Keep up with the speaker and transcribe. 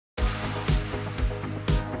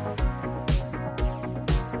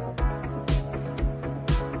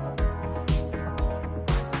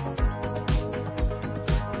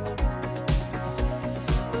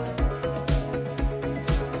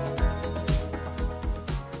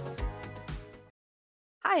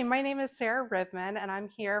Hi, my name is Sarah Rivman, and I'm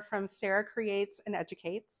here from Sarah Creates and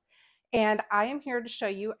Educates. And I am here to show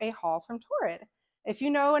you a haul from Torrid. If you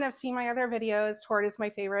know and have seen my other videos, Torrid is my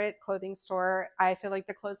favorite clothing store. I feel like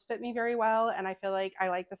the clothes fit me very well, and I feel like I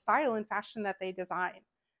like the style and fashion that they design.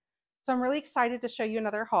 So I'm really excited to show you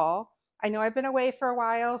another haul. I know I've been away for a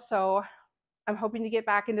while, so I'm hoping to get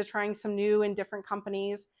back into trying some new and different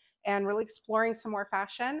companies and really exploring some more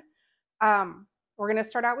fashion. We're going to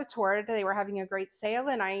start out with Torrid. They were having a great sale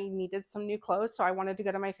and I needed some new clothes. So I wanted to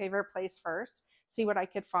go to my favorite place first, see what I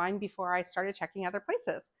could find before I started checking other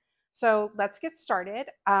places. So let's get started.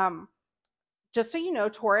 Just so you know,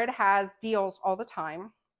 Torrid has deals all the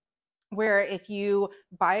time where if you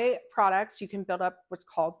buy products, you can build up what's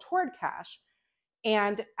called Torrid Cash.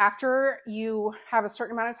 And after you have a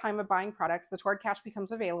certain amount of time of buying products, the Torrid Cash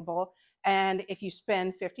becomes available. And if you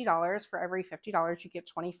spend $50, for every $50, you get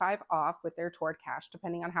 25 off with their Torrid Cash,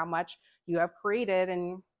 depending on how much you have created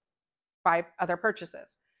and by other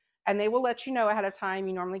purchases. And they will let you know ahead of time.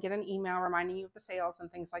 You normally get an email reminding you of the sales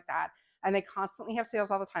and things like that. And they constantly have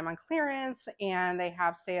sales all the time on clearance, and they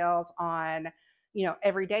have sales on,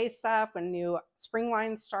 everyday stuff. When new spring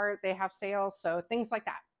lines start, they have sales. So things like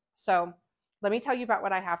that. So let me tell you about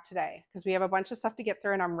what I have today, because we have a bunch of stuff to get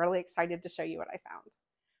through and I'm really excited to show you what I found.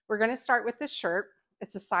 We're going to start with this shirt.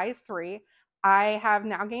 It's a size 3. I have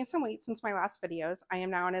now gained some weight since my last videos. I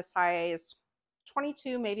am now in a size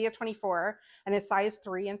 22, maybe a 24, and a size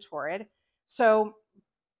 3 in Torrid. So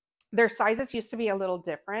their sizes used to be a little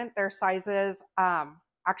different. Their sizes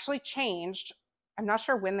actually changed. I'm not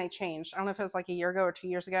sure when they changed. I don't know if it was like a year ago or 2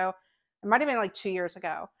 years ago. It might have been like 2 years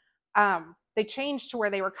ago. They changed to where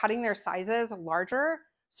they were cutting their sizes larger,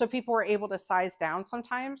 so people were able to size down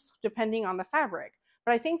sometimes depending on the fabric.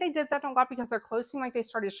 But I think they did that a lot because their clothes seemed like they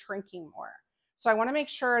started shrinking more. So I want to make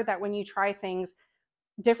sure that when you try things,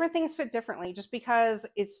 different things fit differently. Just because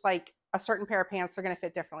it's like a certain pair of pants, they're going to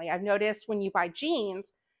fit differently. I've noticed when you buy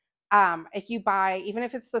jeans, if you buy, even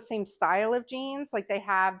if it's the same style of jeans, like they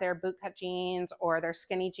have their bootcut jeans or their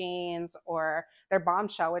skinny jeans or their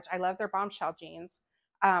bombshell, which I love their bombshell jeans.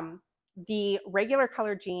 The regular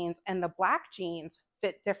color jeans and the black jeans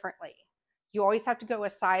fit differently. You always have to go a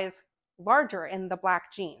size larger in the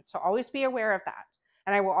black jeans. So always be aware of that.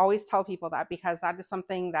 And I will always tell people that, because that is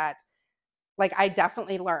something that, like, I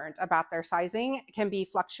definitely learned about their sizing can be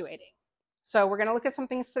fluctuating. So we're going to look at some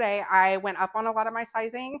things today. I went up on a lot of my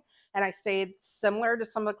sizing and I stayed similar to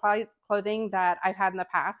some of the clothing that I've had in the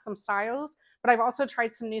past, some styles, but I've also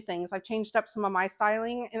tried some new things. I've changed up some of my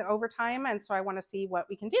styling over time, and so I want to see what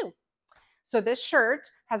we can do. So this shirt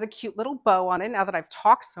has a cute little bow on it. Now that I've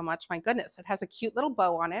talked so much, my goodness, it has a cute little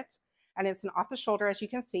bow on it, and it's an off the shoulder. As you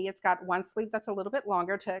can see, it's got one sleeve that's a little bit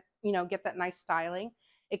longer to, get that nice styling.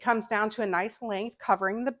 It comes down to a nice length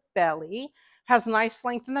covering the belly, has nice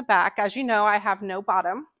length in the back. As you know, I have no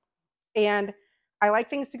bottom, and I like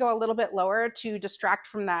things to go a little bit lower to distract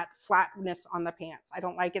from that flatness on the pants. I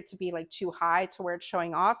don't like it to be like too high to where it's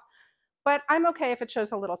showing off, but I'm okay if it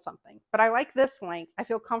shows a little something. But I like this length. I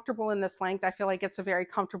feel comfortable in this length. I feel like it's a very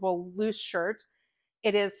comfortable, loose shirt.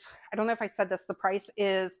 It is, I don't know if I said this, the price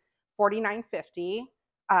is $49.50,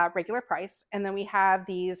 regular price. And then we have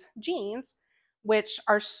these jeans, which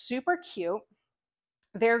are super cute.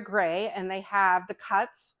 They're gray and they have the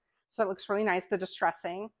cuts, so it looks really nice, the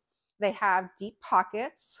distressing. They have deep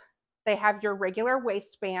pockets. They have your regular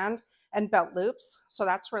waistband and belt loops, so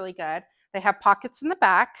that's really good. They have pockets in the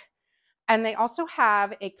back. And they also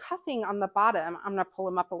have a cuffing on the bottom. I'm going to pull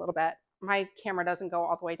them up a little bit. My camera doesn't go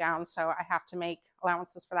all the way down, so I have to make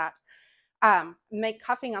allowances for that. Make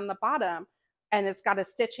cuffing on the bottom, and it's got a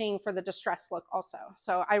stitching for the distress look also.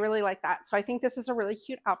 So I really like that. So I think this is a really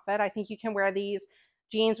cute outfit. I think you can wear these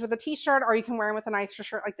jeans with a t-shirt, or you can wear them with a nicer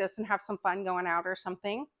shirt like this and have some fun going out or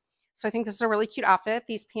something. So I think this is a really cute outfit.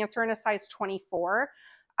 These pants are in a size 24.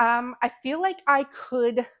 I feel like I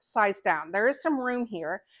could size down. There is some room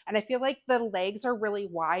here, and I feel like the legs are really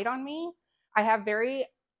wide on me. I have very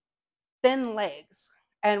thin legs,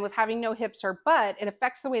 and with having no hips or butt, it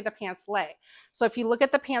affects the way the pants lay. So if you look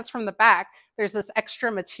at the pants from the back, there's this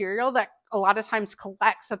extra material that a lot of times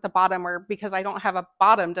collects at the bottom, or because I don't have a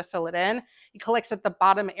bottom to fill it in, it collects at the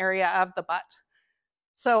bottom area of the butt.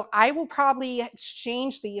 So I will probably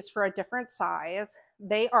exchange these for a different size.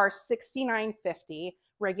 They are $69.50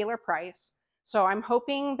 regular price. So I'm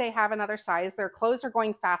hoping they have another size. Their clothes are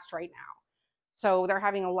going fast right now, so they're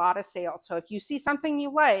having a lot of sales. So if you see something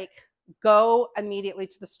you like, go immediately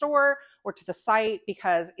to the store or to the site,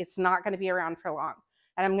 because it's not going to be around for long.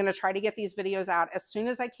 And I'm going to try to get these videos out as soon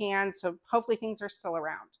as I can, so hopefully things are still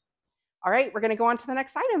around. All right, we're going to go on to the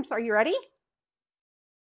next items. Are you ready?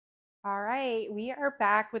 All right, we are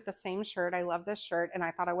back with the same shirt. I love this shirt and I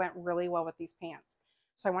thought it went really well with these pants.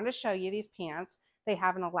 So I wanted to show you these pants. They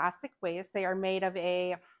have an elastic waist. They are made of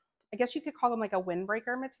a, I guess you could call them like a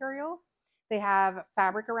windbreaker material. They have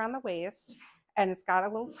fabric around the waist and it's got a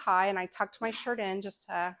little tie, and I tucked my shirt in just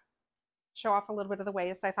to show off a little bit of the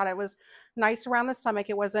waist. I thought it was nice around the stomach.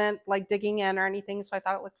 It wasn't like digging in or anything, so I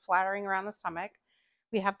thought it looked flattering around the stomach.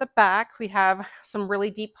 We have the back. We have some really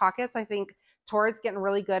deep pockets. I think Torrid's getting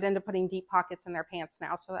really good into putting deep pockets in their pants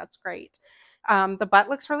now, so that's great. The butt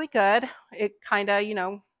looks really good. It kind of,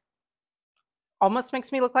 almost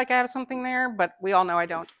makes me look like I have something there, but we all know I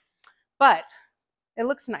don't. But it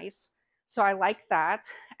looks nice, so I like that.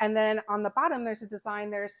 And then on the bottom, there's a design.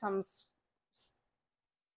 There's some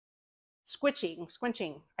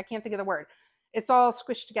squinching. I can't think of the word. It's all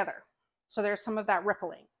squished together. So there's some of that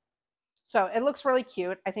rippling. So it looks really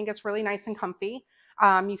cute. I think it's really nice and comfy.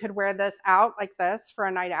 You could wear this out like this for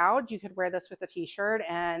a night out. You could wear this with a t-shirt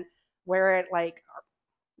and wear it like,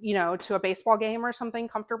 to a baseball game or something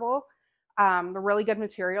comfortable. A really good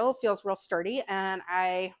material, feels real sturdy, and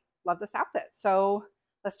I love this outfit. So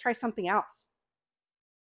let's try something else.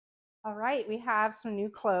 All right, we have some new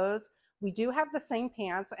clothes. We do have the same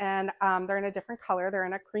pants, and they're in a different color. They're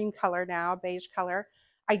in a cream color now, beige color.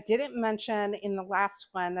 I didn't mention in the last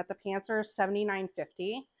one that the pants are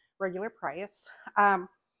 $79.50 regular price.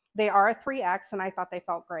 They are a 3X, and I thought they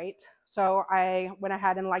felt great. So I went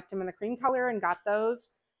ahead and liked them in the cream color and got those.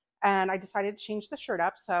 And I decided to change the shirt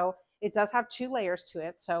up. So it does have 2 layers to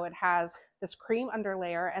it. So it has this cream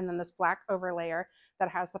underlayer and then this black overlayer that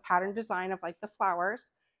has the pattern design of like the flowers.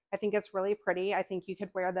 I think it's really pretty. I think you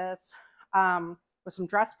could wear this with some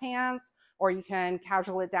dress pants, or you can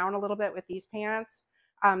casual it down a little bit with these pants.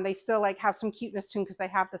 They still like have some cuteness to them because they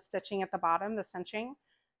have the stitching at the bottom, the cinching.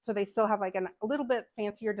 So they still have like a little bit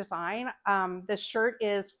fancier design. This shirt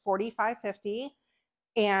is $45.50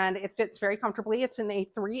 and it fits very comfortably. It's in a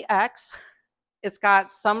 3X. It's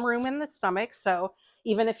got some room in the stomach. So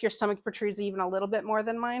even if your stomach protrudes even a little bit more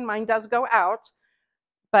than mine does go out.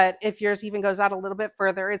 But if yours even goes out a little bit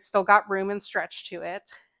further, it's still got room and stretch to it.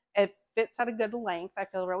 It fits at a good length. I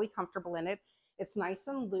feel really comfortable in it. It's nice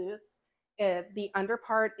and loose. The under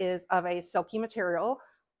part is of a silky material.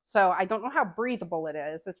 So I don't know how breathable it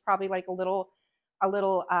is. It's probably like a little, I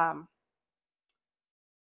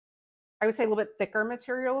would say a little bit thicker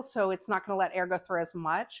material. So it's not going to let air go through as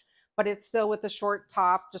much, but it's still with the short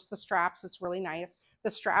top, just the straps. It's really nice.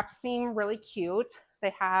 The straps seem really cute.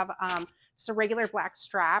 They have just a regular black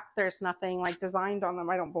strap. There's nothing like designed on them,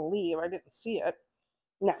 I don't believe. I didn't see it.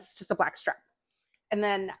 No, it's just a black strap. And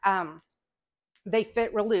then they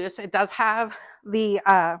fit real loose. It does have the,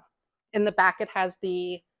 in the back, it has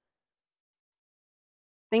the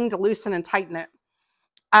thing to loosen and tighten it.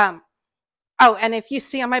 Oh, and if you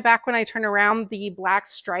see on my back when I turn around, the black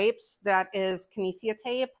stripes, that is kinesia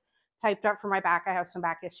tape typed up for my back. I have some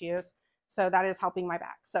back issues, so that is helping my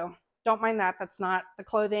back. So don't mind that. That's not the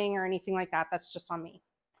clothing or anything like that. That's just on me.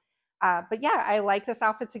 But yeah, I like this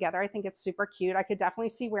outfit together. I think it's super cute. I could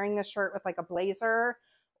definitely see wearing this shirt with like a blazer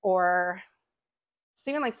or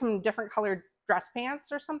even like some different colored dress pants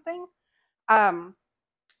or something.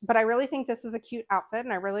 But I really think this is a cute outfit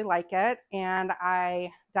and I really like it. And I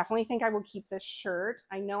definitely think I will keep this shirt.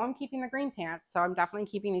 I know I'm keeping the green pants, so I'm definitely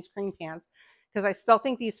keeping these green pants because I still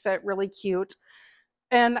think these fit really cute.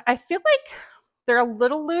 And I feel like they're a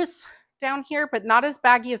little loose down here, but not as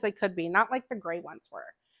baggy as they could be. Not like the gray ones were.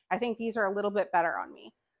 I think these are a little bit better on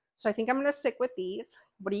me. So I think I'm going to stick with these.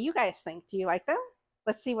 What do you guys think? Do you like them?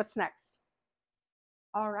 Let's see what's next.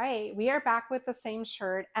 All right, we are back with the same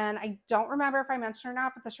shirt, and I don't remember if I mentioned or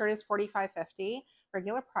not, but the shirt is $45.50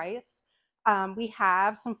 regular price. We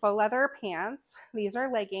have some faux leather pants. These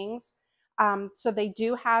are leggings. So they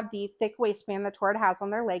do have the thick waistband that Torrid has on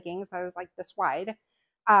their leggings that is like this wide.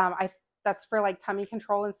 That's for like tummy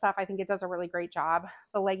control and stuff. I think it does a really great job.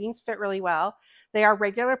 The leggings fit really well. They are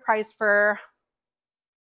regular price for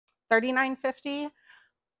 $39.50.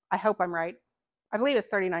 I hope I'm right. I believe it's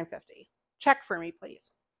 $39.50. Check for me,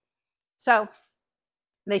 please. So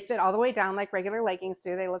they fit all the way down like regular leggings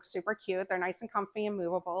do. They look super cute. They're nice and comfy and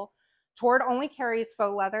movable. Torrid only carries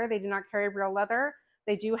faux leather. They do not carry real leather.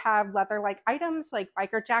 They do have leather-like items like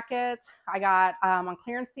biker jackets. I got on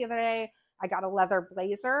clearance the other day, I got a leather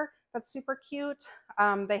blazer that's super cute.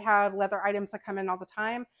 They have leather items that come in all the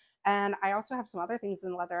time. And I also have some other things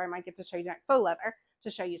in leather I might get to show you tonight, faux leather, to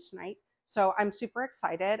show you tonight. So I'm super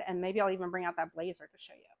excited, and maybe I'll even bring out that blazer to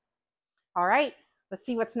show you. All right, let's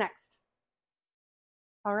see what's next.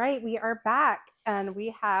 All right, we are back, and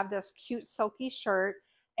we have this cute silky shirt,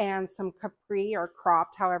 and some capri or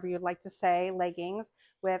cropped, however you'd like to say, leggings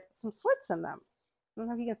with some slits in them. I don't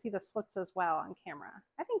know if you can see the slits as well on camera.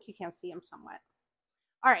 I think you can see them somewhat.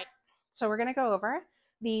 All right, so we're gonna go over.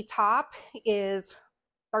 The top is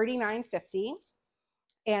 $39.50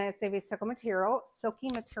 and it's a silky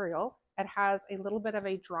material. It has a little bit of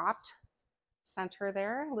a dropped center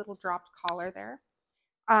there, a little dropped collar there.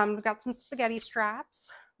 We've got some spaghetti straps,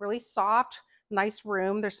 really soft, nice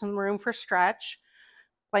room. There's some room for stretch.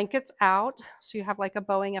 Blankets out, so you have like a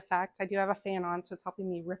bowing effect. I do have a fan on, so it's helping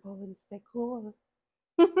me ripple and stay cool.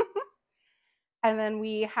 And then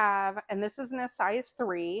we have, and this is in a size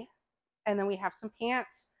 3, and then we have some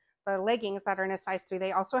pants, the leggings that are in a size 3.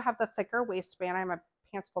 They also have the thicker waistband. I have my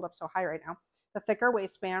pants pulled up so high right now. The thicker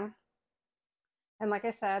waistband. And like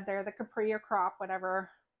I said, they're the capri or crop, whatever.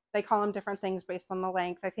 They call them different things based on the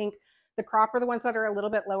length. I think the crop are the ones that are a little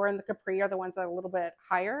bit lower and the capri are the ones that are a little bit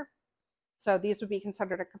higher. So these would be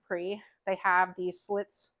considered a capri. They have these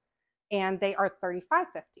slits and they are $35.50.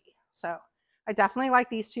 So I definitely like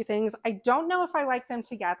these two things. I don't know if I like them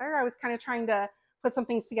together. I was kind of trying to put some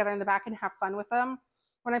things together in the back and have fun with them.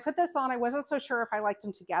 When I put this on, I wasn't so sure if I liked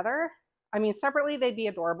them together. I mean, separately, they'd be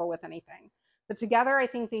adorable with anything. But together, I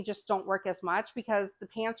think they just don't work as much because the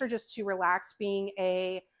pants are just too relaxed. Being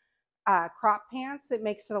a crop pants, it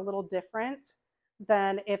makes it a little different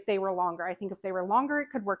than if they were longer. I think if they were longer, it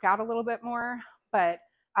could work out a little bit more. But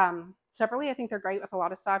separately, I think they're great with a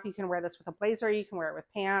lot of stuff. You can wear this with a blazer. You can wear it with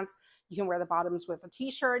pants. You can wear the bottoms with a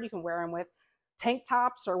t-shirt. You can wear them with tank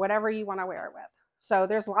tops or whatever you want to wear it with. So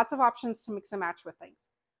there's lots of options to mix and match with things.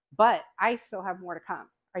 But I still have more to come.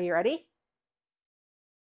 Are you ready?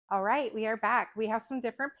 All right, we are back. We have some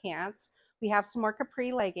different pants. We have some more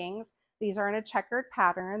capri leggings. These are in a checkered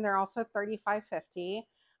pattern. They're also $35.50.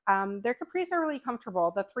 Their capris are really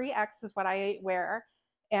comfortable. The 3X is what I wear,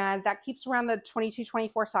 and that keeps around the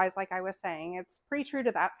 22-24 size, like I was saying. It's pretty true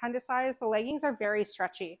to that kind of size. The leggings are very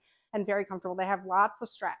stretchy and very comfortable. They have lots of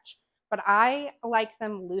stretch, but I like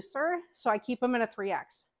them looser, so I keep them in a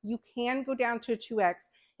 3X. You can go down to a 2X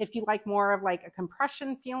if you like more of like a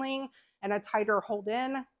compression feeling and a tighter hold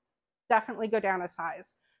in. Definitely go down a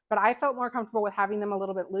size. But I felt more comfortable with having them a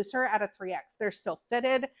little bit looser at a 3X. They're still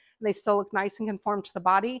fitted, and they still look nice and conform to the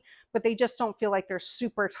body, but they just don't feel like they're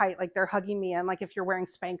super tight, like they're hugging me in, like if you're wearing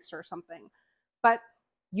Spanx or something. But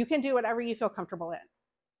you can do whatever you feel comfortable in.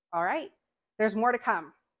 All right, there's more to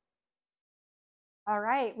come. All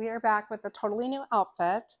right, we are back with a totally new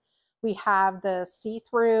outfit. We have the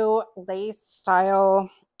see-through lace style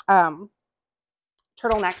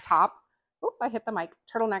turtleneck top. Oop, I hit the mic.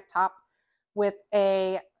 Turtleneck top with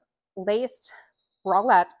a laced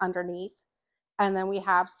bralette underneath. And then we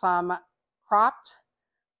have some cropped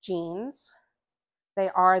jeans. They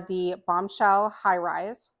are the Bombshell High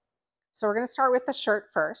Rise. So we're going to start with the shirt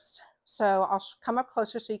first. So I'll come up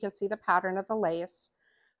closer so you can see the pattern of the lace.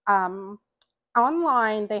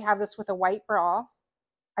 Online, they have this with a white bra.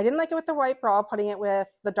 I didn't like it with the white bra, putting it with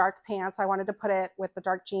the dark pants. I wanted to put it with the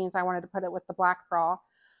dark jeans. I wanted to put it with the black bra.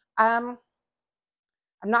 I'm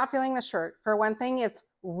not feeling the shirt. For one thing, it's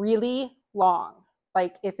really long.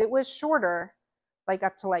 Like if it was shorter, like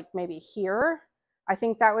up to like maybe here, I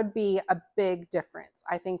think that would be a big difference.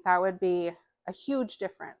 I think that would be a huge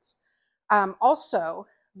difference. Also,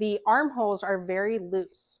 the armholes are very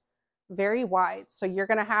loose, very wide. So you're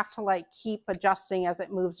gonna have to like keep adjusting as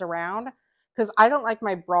it moves around, because I don't like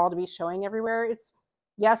my bra to be showing everywhere.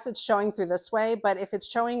 Yes, it's showing through this way, but if it's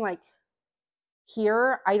showing like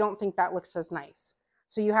here, I don't think that looks as nice.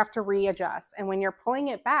 So you have to readjust. And when you're pulling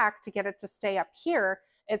it back to get it to stay up here,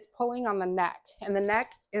 it's pulling on the neck. And the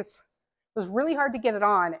neck was really hard to get it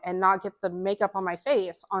on and not get the makeup on my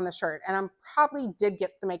face on the shirt. And I probably did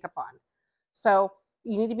get the makeup on. So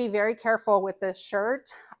you need to be very careful with this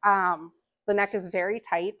shirt. The neck is very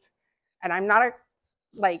tight. And I'm not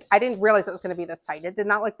I didn't realize it was going to be this tight. It did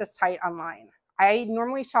not look this tight online. I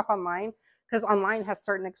normally shop online because online has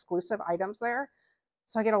certain exclusive items there.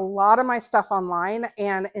 So I get a lot of my stuff online,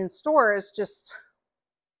 and in stores,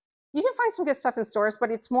 you can find some good stuff in stores,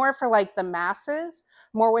 but it's more for like the masses,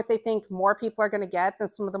 more what they think more people are going to get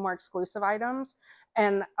than some of the more exclusive items.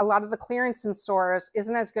 And a lot of the clearance in stores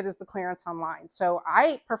isn't as good as the clearance online. So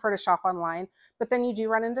I prefer to shop online, but then you do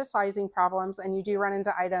run into sizing problems and you do run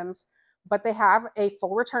into items, but they have a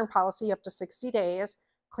full return policy up to 60 days.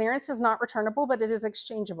 Clearance is not returnable, but it is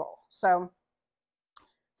exchangeable. So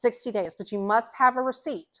 60 days, but you must have a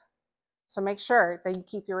receipt. So make sure that you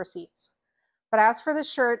keep your receipts. But as for the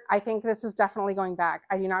shirt, I think this is definitely going back.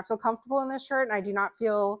 I do not feel comfortable in this shirt, and I do not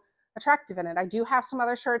feel attractive in it. I do have some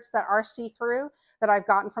other shirts that are see-through that I've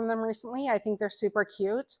gotten from them recently. I think they're super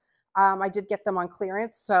cute. I did get them on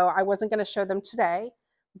clearance, so I wasn't going to show them today,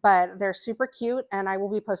 but they're super cute, and I will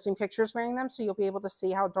be posting pictures wearing them, so you'll be able to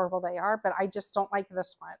see how adorable they are, but I just don't like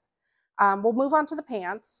this one. We'll move on to the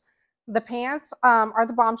pants. The pants are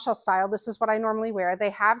the bombshell style. This is what I normally wear. They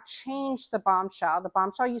have changed the bombshell. The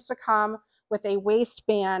bombshell used to come with a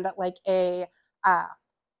waistband, like a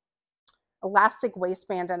elastic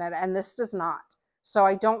waistband in it, and this does not. So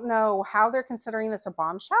I don't know how they're considering this a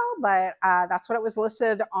bombshell, but that's what it was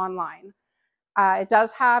listed online. It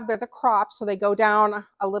does have, they're the crops, so they go down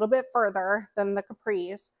a little bit further than the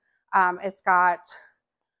capris. It's got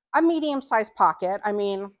a medium-sized pocket. I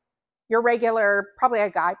mean, your regular, probably a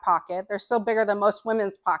guy pocket. They're still bigger than most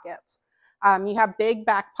women's pockets. You have big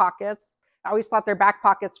back pockets. I always thought their back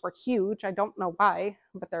pockets were huge. I don't know why,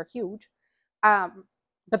 but they're huge.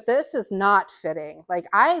 But this is not fitting. Like,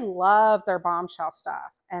 I love their bombshell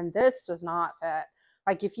stuff, and this does not fit.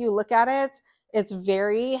 Like, if you look at it, it's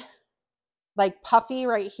very like puffy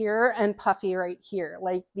right here and puffy right here.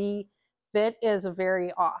 Like, the fit is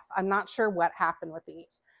very off. I'm not sure what happened with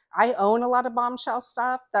these. I own a lot of bombshell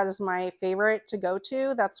stuff. That is my favorite to go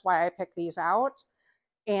to. That's why I pick these out.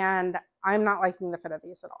 And I'm not liking the fit of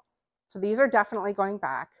these at all. So these are definitely going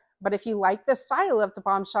back. But if you like the style of the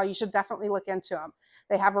bombshell, you should definitely look into them.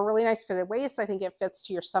 They have a really nice fitted waist. I think it fits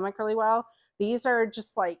to your stomach really well. These are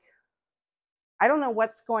just like, I don't know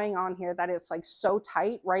what's going on here, that it's like so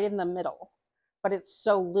tight right in the middle, but it's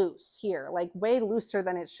so loose here, like way looser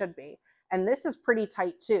than it should be. And this is pretty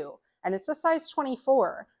tight too. And it's a size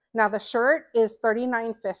 24. Now the shirt is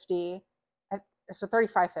 $39.50. It's a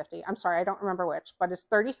 $35.50. I'm sorry, I don't remember which, but it's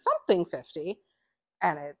 30 something 50,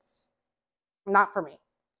 and it's not for me.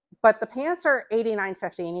 But the pants are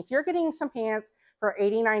 $89.50. And if you're getting some pants for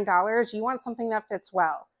 $89, you want something that fits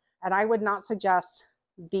well. And I would not suggest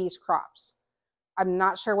these crops. I'm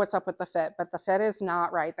not sure what's up with the fit, but the fit is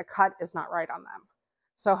not right. The cut is not right on them.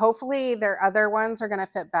 So hopefully their other ones are going to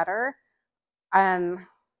fit better. And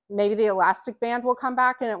maybe the elastic band will come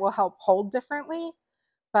back and it will help hold differently.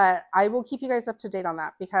 But I will keep you guys up to date on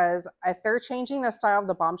that, because if they're changing the style of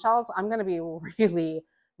the bombshells, I'm going to be really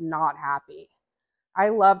not happy. I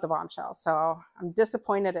love the bombshells, so I'm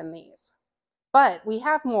disappointed in these. But we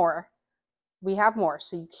have more. We have more,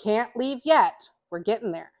 so you can't leave yet. We're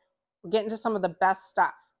getting there. We're getting to some of the best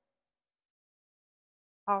stuff.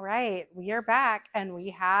 All right, we are back, and we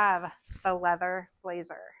have the leather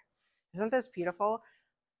blazer. Isn't this beautiful?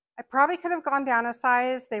 I probably could have gone down a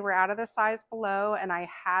size. They were out of the size below, and I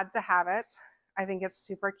had to have it. I think it's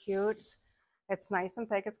super cute. It's nice and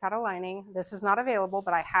thick. It's got a lining. This is not available,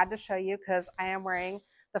 but I had to show you because I am wearing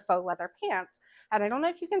the faux leather pants. And I don't know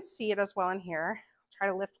if you can see it as well in here. I'll try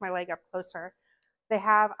to lift my leg up closer. They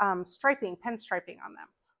have striping, pen striping on them.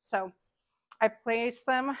 So I placed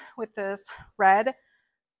them with this red.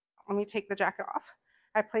 Let me take the jacket off.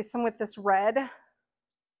 I placed them with this red.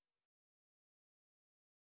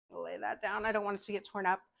 Lay that down. I don't want it to get torn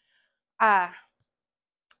up.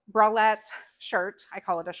 Bralette shirt. I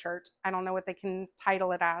call it a shirt. I don't know what they can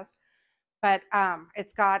title it as, but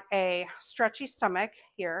it's got a stretchy stomach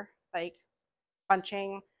here, like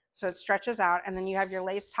bunching, so it stretches out, and then you have your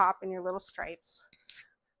lace top and your little stripes.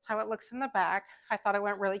 That's how it looks in the back. I thought it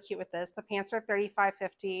went really cute with this. The pants are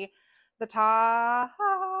 $35.50. The top,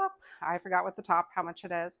 I forgot what the top, how much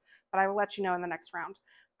it is, but I will let you know in the next round.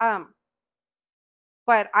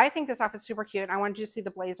 But I think this outfit's super cute. I wanted you to see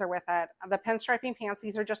the blazer with it. The pinstriping pants,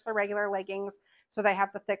 these are just the regular leggings, so they have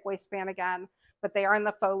the thick waistband again, but they are in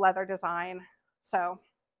the faux leather design. So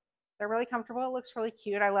they're really comfortable. It looks really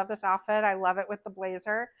cute. I love this outfit. I love it with the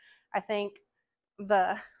blazer. I think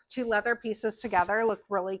the two leather pieces together look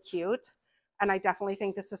really cute. And I definitely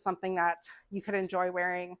think this is something that you could enjoy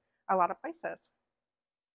wearing a lot of places.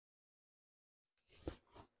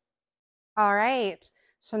 All right.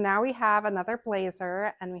 So now we have another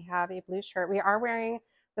blazer and we have a blue shirt. We are wearing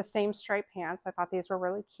the same striped pants. I thought these were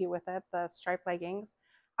really cute with it, the striped leggings.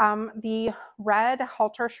 The red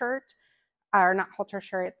halter shirt, or not halter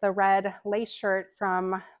shirt, the red lace shirt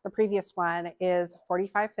from the previous one is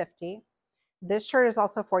 $45.50. This shirt is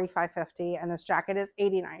also $45.50, and this jacket is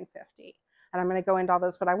 $89.50. And I'm going to go into all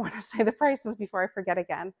those, but I want to say the prices before I forget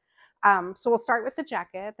again. So we'll start with the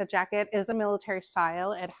jacket. The jacket is a military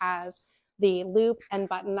style. It has the loop and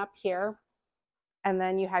button up here, and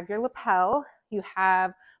then you have your lapel. You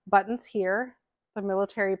have buttons here, the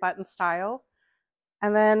military button style,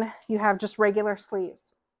 and then you have just regular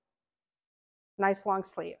sleeves, nice long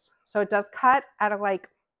sleeves. So it does cut at like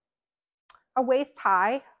a waist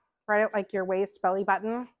high, right at like your waist belly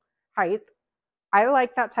button height. I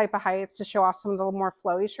like that type of height to show off some of the more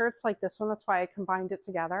flowy shirts like this one. That's why I combined it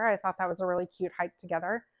together. I thought that was a really cute height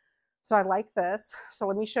together. So I like this. So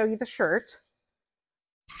let me show you the shirt.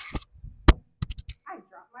 I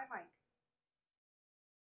dropped my mic.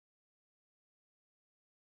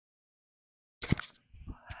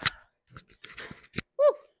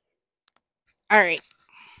 Woo. All right.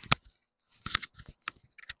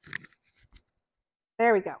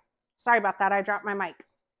 There we go. Sorry about that. I dropped my mic.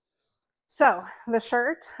 So the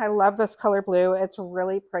shirt, I love this color blue. It's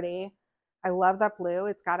really pretty. I love that blue.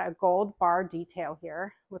 It's got a gold bar detail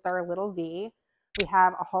here with our little V. We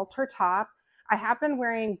have a halter top. I have been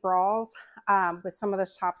wearing bras with some of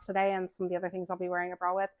the tops today and some of the other things I'll be wearing a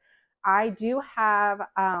bra with. I do have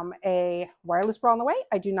a wireless bra on the way.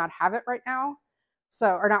 I do not have it right now.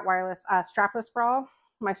 So, or not wireless, strapless bra.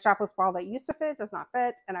 My strapless bra that used to fit does not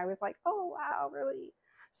fit. And I was like, oh, wow, really?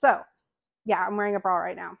 So yeah, I'm wearing a bra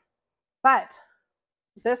right now. But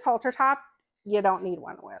this halter top, you don't need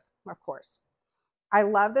one with, of course. I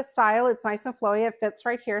love the style. It's nice and flowy. It fits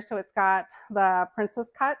right here. So it's got the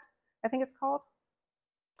princess cut, I think it's called.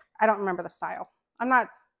 I don't remember the style. I'm not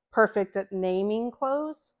perfect at naming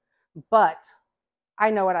clothes, but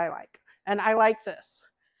I know what I like. And I like this.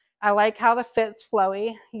 I like how the fit's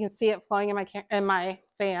flowy. You can see it flowing in my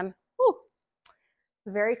fan. Woo.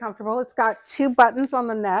 It's very comfortable. It's got 2 buttons on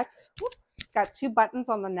the neck. Woo. It's got 2 buttons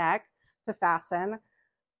on the neck to fasten.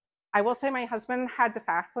 I will say my husband had to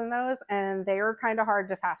fasten those and they were kind of hard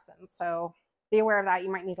to fasten. So be aware of that.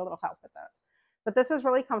 You might need a little help with those. But this is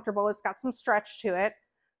really comfortable. It's got some stretch to it.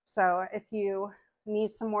 So if you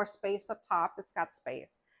need some more space up top, it's got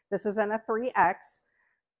space. This is in a 3X.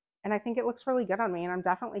 And I think it looks really good on me and I'm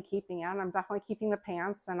definitely keeping it. I'm definitely keeping the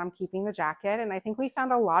pants and I'm keeping the jacket. And I think we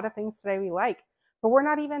found a lot of things today we like, but we're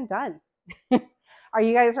not even done. Are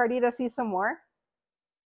you guys ready to see some more?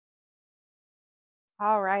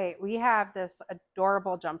 All right, we have this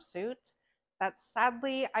adorable jumpsuit that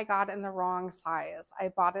sadly I got in the wrong size.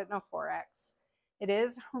 I bought it in a 4X. It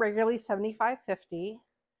is regularly $75.50.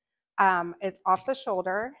 It's off the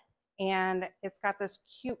shoulder and it's got this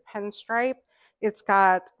cute pinstripe. It's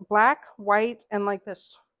got black, white, and like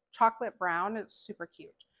this chocolate brown. It's super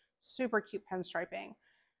cute pinstriping.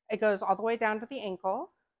 It goes all the way down to the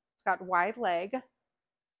ankle. It's got wide leg.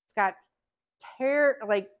 It's got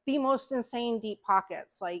like the most insane deep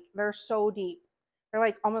pockets. Like they're so deep. They're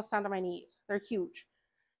like almost down to my knees. They're huge.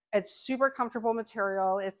 It's super comfortable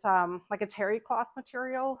material. It's like a terry cloth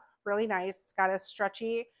material, really nice. It's got a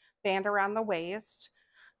stretchy band around the waist.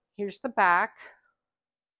 Here's the back.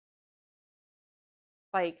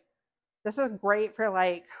 Like this is great for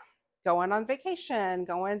like going on vacation,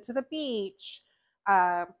 going to the beach,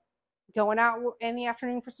 going out in the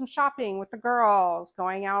afternoon for some shopping with the girls,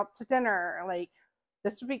 going out to dinner. Like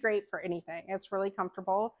this would be great for anything. It's really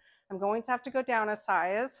comfortable. I'm going to have to go down a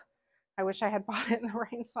size. I wish I had bought it in the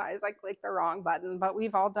right size. I clicked the wrong button, but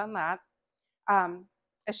we've all done that.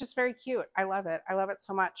 It's just very cute. I love it. I love it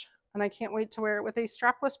so much. And I can't wait to wear it with a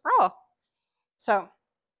strapless bra. So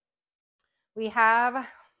we have,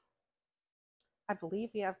 I believe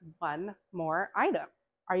we have one more item.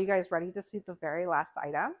 Are you guys ready to see the very last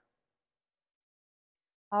item?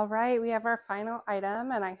 All right, we have our final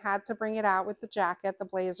item and I had to bring it out with the jacket, the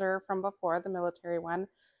blazer from before, the military one.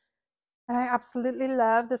 And I absolutely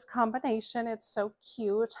love this combination. It's so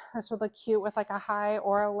cute. This would look cute with like a high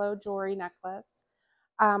or a low jewelry necklace.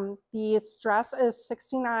 The dress is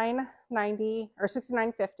 $69.90 or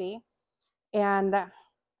 $69.50 and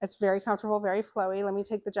it's very comfortable, very flowy. Let me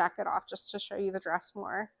take the jacket off just to show you the dress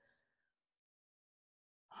more.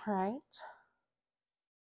 All right.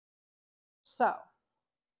 So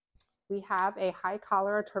we have a high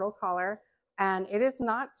collar, a turtle collar, and it is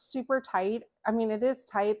not super tight. I mean, it is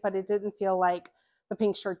tight, but it didn't feel like the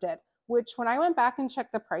pink shirt did, which when I went back and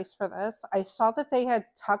checked the price for this, I saw that they had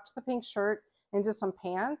tucked the pink shirt into some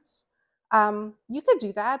pants. You could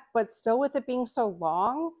do that, but still with it being so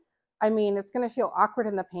long, I mean, it's going to feel awkward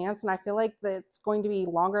in the pants, and I feel like that it's going to be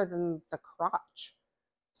longer than the crotch.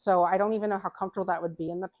 So I don't even know how comfortable that would be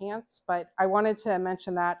in the pants, but I wanted to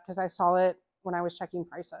mention that because I saw it when I was checking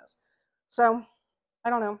prices. So I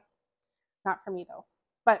don't know, not for me though,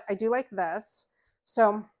 but I do like this.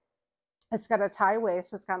 So it's got a tie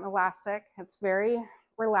waist, it's got an elastic, it's very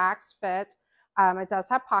relaxed fit. It does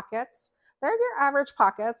have pockets. They're your average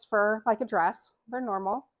pockets for like a dress, they're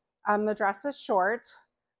normal. The dress is short,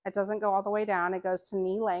 it doesn't go all the way down, it goes to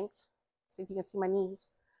knee length. See if you can see my knees,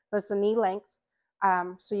 it goes to knee length.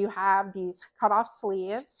 So you have these cut off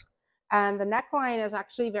sleeves and the neckline is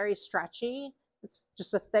actually very stretchy. It's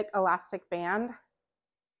just a thick elastic band,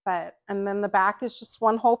 and then the back is just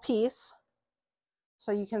one whole piece.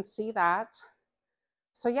 So you can see that.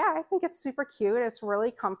 So yeah, I think it's super cute. It's really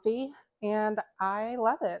comfy. and I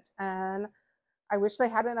love it. And I wish they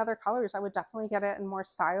had in other colors. I would definitely get it in more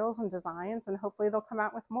styles and designs, and hopefully they'll come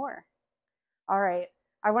out with more. All right.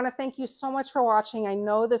 I want to thank you so much for watching. I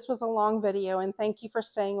know this was a long video, and thank you for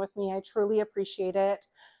staying with me. I truly appreciate it.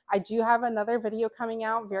 I do have another video coming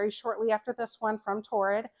out very shortly after this one from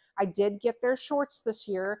Torrid. I did get their shorts this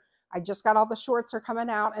year. I just got all the shorts are coming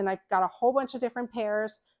out, and I've got a whole bunch of different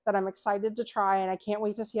pairs that I'm excited to try, and I can't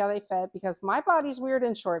wait to see how they fit because my body's weird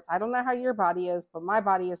in shorts. I don't know how your body is, but my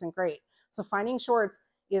body isn't great. So finding shorts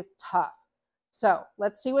is tough. So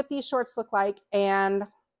let's see what these shorts look like and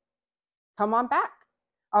come on back.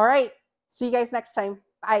 All right. See you guys next time.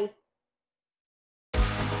 Bye.